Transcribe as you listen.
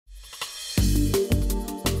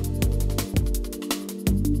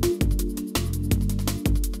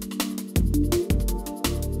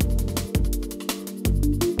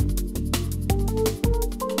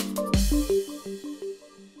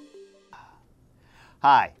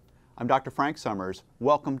Hi, I'm Dr. Frank Summers.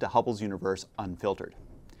 Welcome to Hubble's Universe Unfiltered.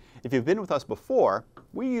 If you've been with us before,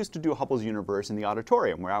 we used to do Hubble's Universe in the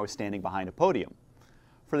auditorium where I was standing behind a podium.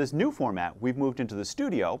 For this new format, we've moved into the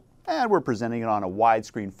studio and we're presenting it on a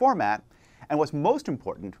widescreen format. And what's most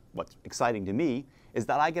important, what's exciting to me, is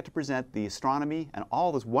that I get to present the astronomy and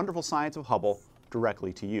all this wonderful science of Hubble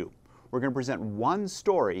directly to you. We're going to present one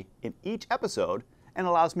story in each episode and it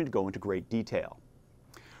allows me to go into great detail.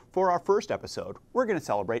 For our first episode, we're going to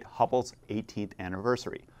celebrate Hubble's 18th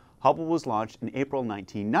anniversary. Hubble was launched in April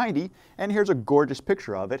 1990, and here's a gorgeous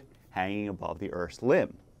picture of it hanging above the Earth's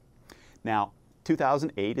limb. Now,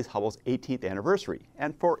 2008 is Hubble's 18th anniversary,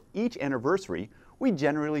 and for each anniversary, we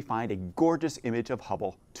generally find a gorgeous image of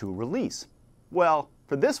Hubble to release. Well,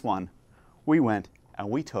 for this one, we went and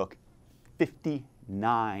we took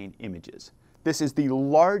 59 images. This is the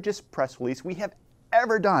largest press release we have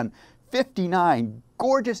ever done. 59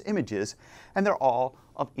 gorgeous images, and they're all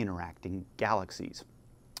of interacting galaxies.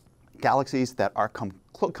 Galaxies that are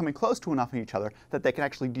coming close to enough of each other that they can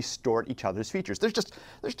actually distort each other's features. There's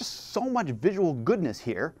just so much visual goodness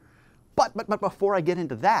here. But before I get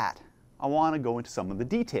into that, I want to go into some of the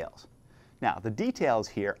details. Now, the details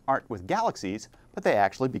here aren't with galaxies, but they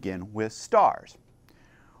actually begin with stars.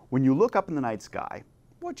 When you look up in the night sky,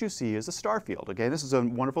 what you see is a star field. Okay, this is a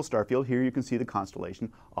wonderful star field. Here you can see the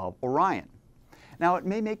constellation of Orion. Now, it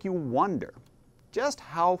may make you wonder, just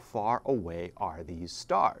how far away are these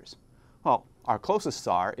stars? Well, our closest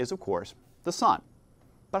star is, of course, the Sun.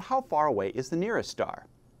 But how far away is the nearest star?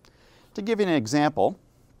 To give you an example,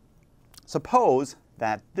 suppose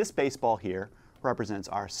that this baseball here represents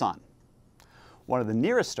our Sun. One of the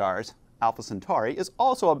nearest stars, Alpha Centauri, is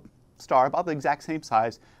also a star about the exact same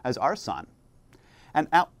size as our Sun. And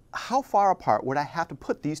now, how far apart would I have to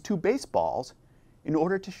put these two baseballs in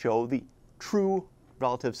order to show the true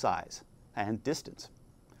relative size and distance?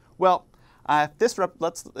 Well, if this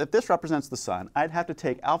represents the Sun, I'd have to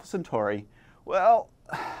take Alpha Centauri. Well,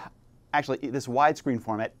 actually, this widescreen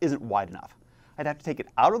format isn't wide enough. I'd have to take it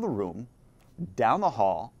out of the room, down the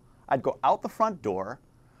hall. I'd go out the front door.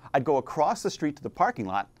 I'd go across the street to the parking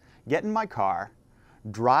lot, get in my car,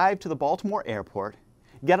 drive to the Baltimore airport,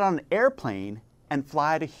 get on an airplane, and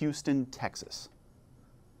fly to Houston, Texas.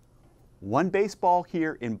 One baseball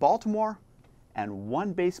here in Baltimore and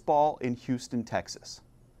one baseball in Houston, Texas.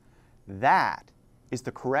 That is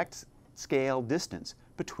the correct scale distance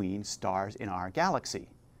between stars in our galaxy.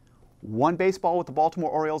 One baseball with the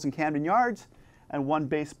Baltimore Orioles in Camden Yards and one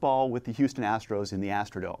baseball with the Houston Astros in the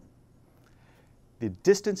Astrodome. The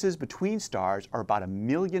distances between stars are about 1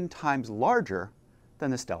 million times larger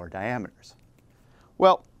than the stellar diameters.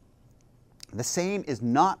 Well, the same is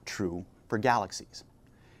not true for galaxies.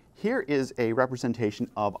 Here is a representation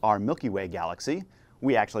of our Milky Way galaxy.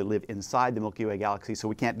 We actually live inside the Milky Way galaxy, so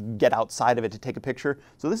we can't get outside of it to take a picture.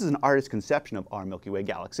 So this is an artist's conception of our Milky Way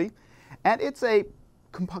galaxy. And it's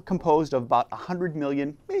composed of about 100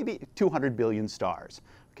 million, maybe 200 billion stars.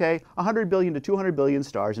 Okay, 100 billion to 200 billion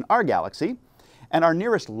stars in our galaxy. And our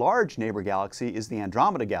nearest large neighbor galaxy is the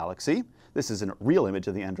Andromeda galaxy. This is a real image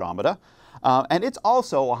of the Andromeda. And it's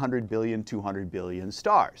also 100 billion, 200 billion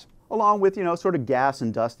stars, along with, sort of gas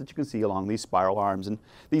and dust that you can see along these spiral arms and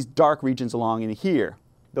these dark regions along in here.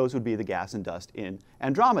 Those would be the gas and dust in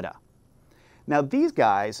Andromeda. Now, these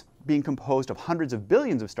guys, being composed of hundreds of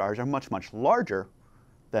billions of stars, are much, much larger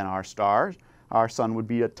than our stars. Our Sun would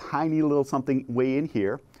be a tiny little something way in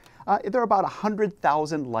here. They're about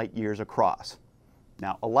 100,000 light years across.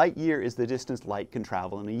 Now, a light year is the distance light can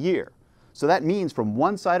travel in a year. So that means from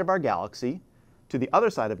one side of our galaxy to the other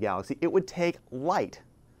side of the galaxy, it would take light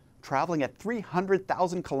traveling at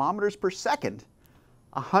 300,000 kilometers per second,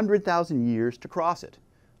 100,000 years to cross it.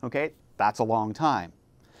 Okay, that's a long time.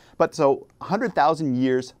 But so 100,000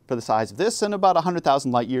 years for the size of this and about 100,000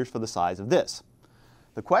 light years for the size of this.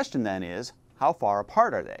 The question then is, how far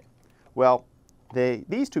apart are they? Well,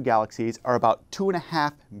 these two galaxies are about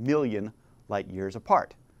 2.5 million light years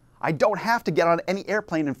apart. I don't have to get on any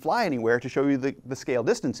airplane and fly anywhere to show you the scale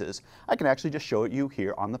distances. I can actually just show it you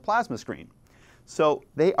here on the plasma screen. So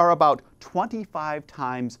they are about 25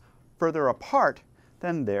 times further apart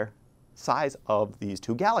than their size of these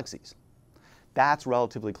two galaxies. That's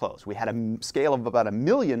relatively close. We had a scale of about 1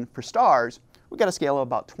 million for stars. We got a scale of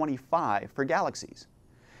about 25 for galaxies.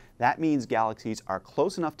 That means galaxies are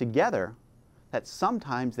close enough together that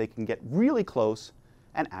sometimes they can get really close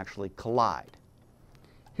and actually collide.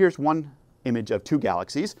 Here's one image of two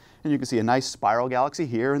galaxies, and you can see a nice spiral galaxy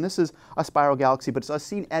here, and this is a spiral galaxy, but it's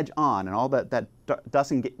seen edge on, and all that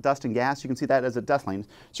dust and gas, you can see that as a dust lane,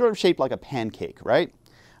 sort of shaped like a pancake, right?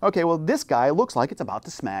 Okay, well, this guy looks like it's about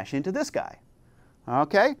to smash into this guy.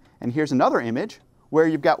 Okay, and here's another image where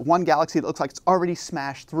you've got one galaxy that looks like it's already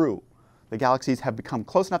smashed through. The galaxies have become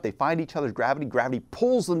close enough, they find each other's gravity, gravity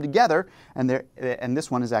pulls them together, and this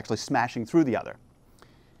one is actually smashing through the other.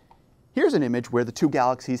 Here's an image where the two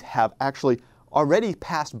galaxies have actually already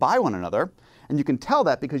passed by one another, and you can tell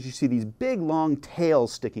that because you see these big long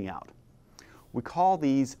tails sticking out. We call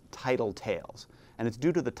these tidal tails, and it's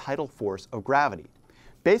due to the tidal force of gravity.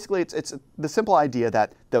 Basically, it's the simple idea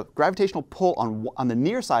that the gravitational pull on the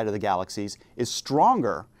near side of the galaxies is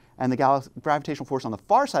stronger, and the gravitational force on the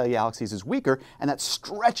far side of the galaxies is weaker, and that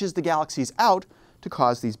stretches the galaxies out to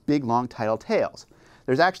cause these big, long tidal tails.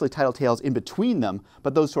 There's actually tidal tails in between them,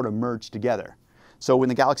 but those sort of merge together. So when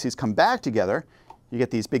the galaxies come back together, you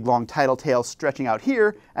get these big, long tidal tails stretching out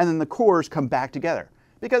here, and then the cores come back together.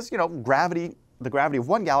 Because, you know, the gravity of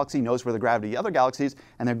one galaxy knows where the gravity of the other galaxies,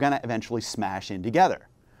 and they're going to eventually smash in together.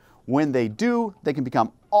 When they do, they can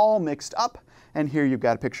become all mixed up, and here you've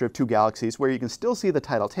got a picture of two galaxies where you can still see the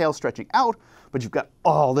tidal tail stretching out, but you've got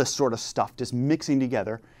all this sort of stuff just mixing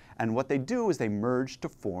together, and what they do is they merge to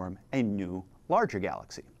form a new, larger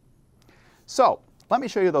galaxy. So, let me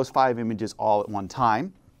show you those 5 images all at one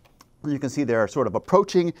time. You can see they're sort of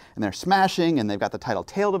approaching, and they're smashing, and they've got the tidal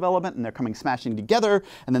tail development, and they're coming smashing together,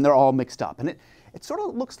 and then they're all mixed up. And it sort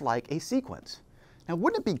of looks like a sequence. Now,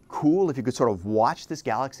 wouldn't it be cool if you could sort of watch this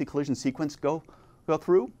galaxy collision sequence go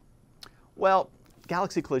through? Well,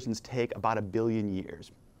 galaxy collisions take about 1 billion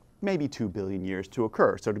years, maybe 2 billion years to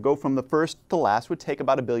occur. So to go from the first to last would take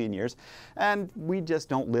about 1 billion years, and we just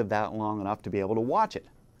don't live that long enough to be able to watch it.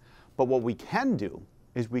 But what we can do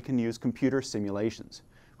is we can use computer simulations.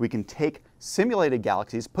 We can take simulated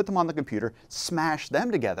galaxies, put them on the computer, smash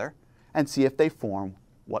them together, and see if they form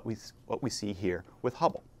what we see here with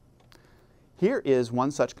Hubble. Here is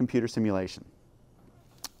one such computer simulation.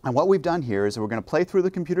 And what we've done here is we're going to play through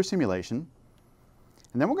the computer simulation,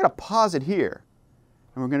 and then we're going to pause it here.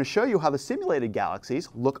 And we're going to show you how the simulated galaxies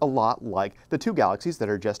look a lot like the two galaxies that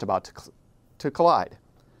are just about to collide.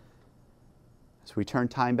 So we turn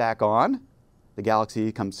time back on. The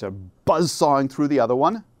galaxy comes to buzzsawing through the other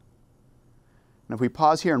one. And if we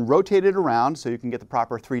pause here and rotate it around so you can get the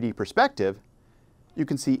proper 3D perspective, you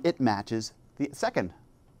can see it matches the second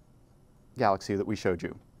galaxy that we showed you.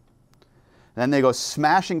 And then they go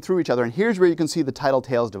smashing through each other, and here's where you can see the tidal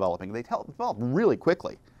tails developing. They develop really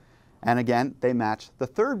quickly. And again, they match the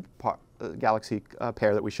third galaxy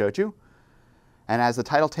pair that we showed you. And as the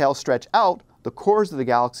tidal tails stretch out, the cores of the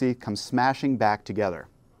galaxy come smashing back together.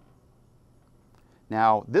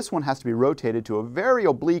 Now, this one has to be rotated to a very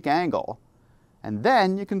oblique angle, and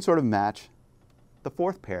then you can sort of match the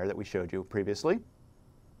fourth pair that we showed you previously.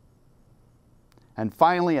 And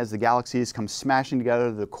finally, as the galaxies come smashing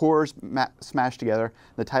together, the cores smash together,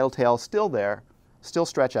 the tidal tails still there, still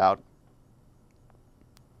stretch out,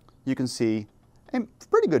 you can see a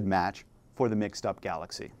pretty good match for the mixed up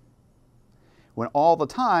galaxy. When all the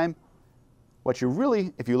time, what you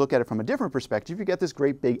really, if you look at it from a different perspective, you get this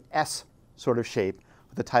great big S sort of shape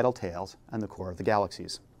with the tidal tails and the core of the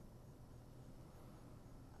galaxies.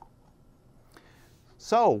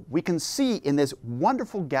 So we can see in this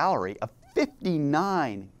wonderful gallery of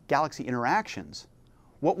 59 galaxy interactions,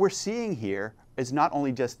 what we're seeing here is not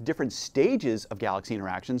only just different stages of galaxy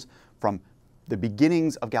interactions, from the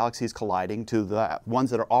beginnings of galaxies colliding to the ones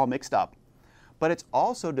that are all mixed up, but it's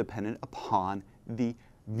also dependent upon the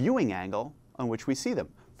viewing angle on which we see them.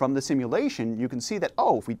 From the simulation, you can see that,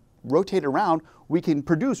 oh, if we rotate around, we can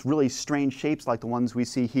produce really strange shapes like the ones we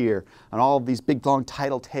see here, and all of these big long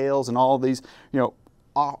tidal tails and all of these,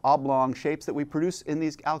 oblong shapes that we produce in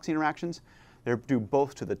these galaxy interactions. They're due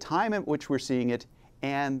both to the time at which we're seeing it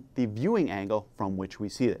and the viewing angle from which we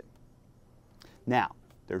see it. Now,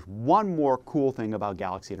 there's one more cool thing about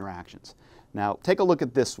galaxy interactions. Now, take a look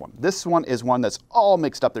at this one. This one is one that's all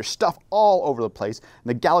mixed up. There's stuff all over the place, and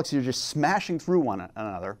the galaxies are just smashing through one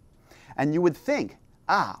another. And you would think,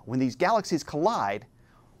 when these galaxies collide,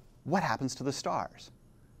 what happens to the stars?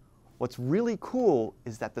 What's really cool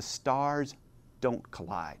is that the stars don't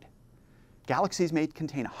collide. Galaxies may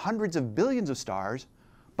contain hundreds of billions of stars,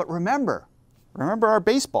 but remember our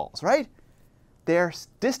baseballs, right? Their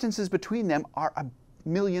distances between them are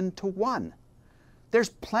 1,000,000 to 1. There's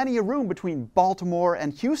plenty of room between Baltimore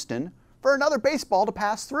and Houston for another baseball to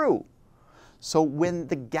pass through. So when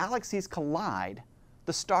the galaxies collide,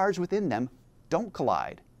 the stars within them don't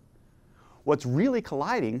collide. What's really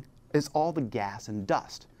colliding is all the gas and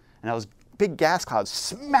dust. And those big gas clouds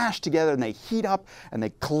smash together, and they heat up and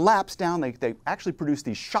they collapse down. They actually produce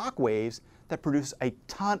these shock waves that produce a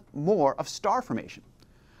ton more of star formation.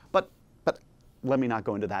 But let me not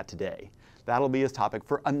go into that today. That'll be a topic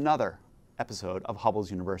for another episode of Hubble's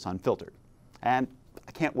Universe Unfiltered. And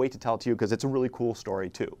I can't wait to tell it to you because it's a really cool story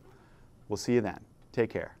too. We'll see you then. Take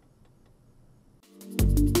care.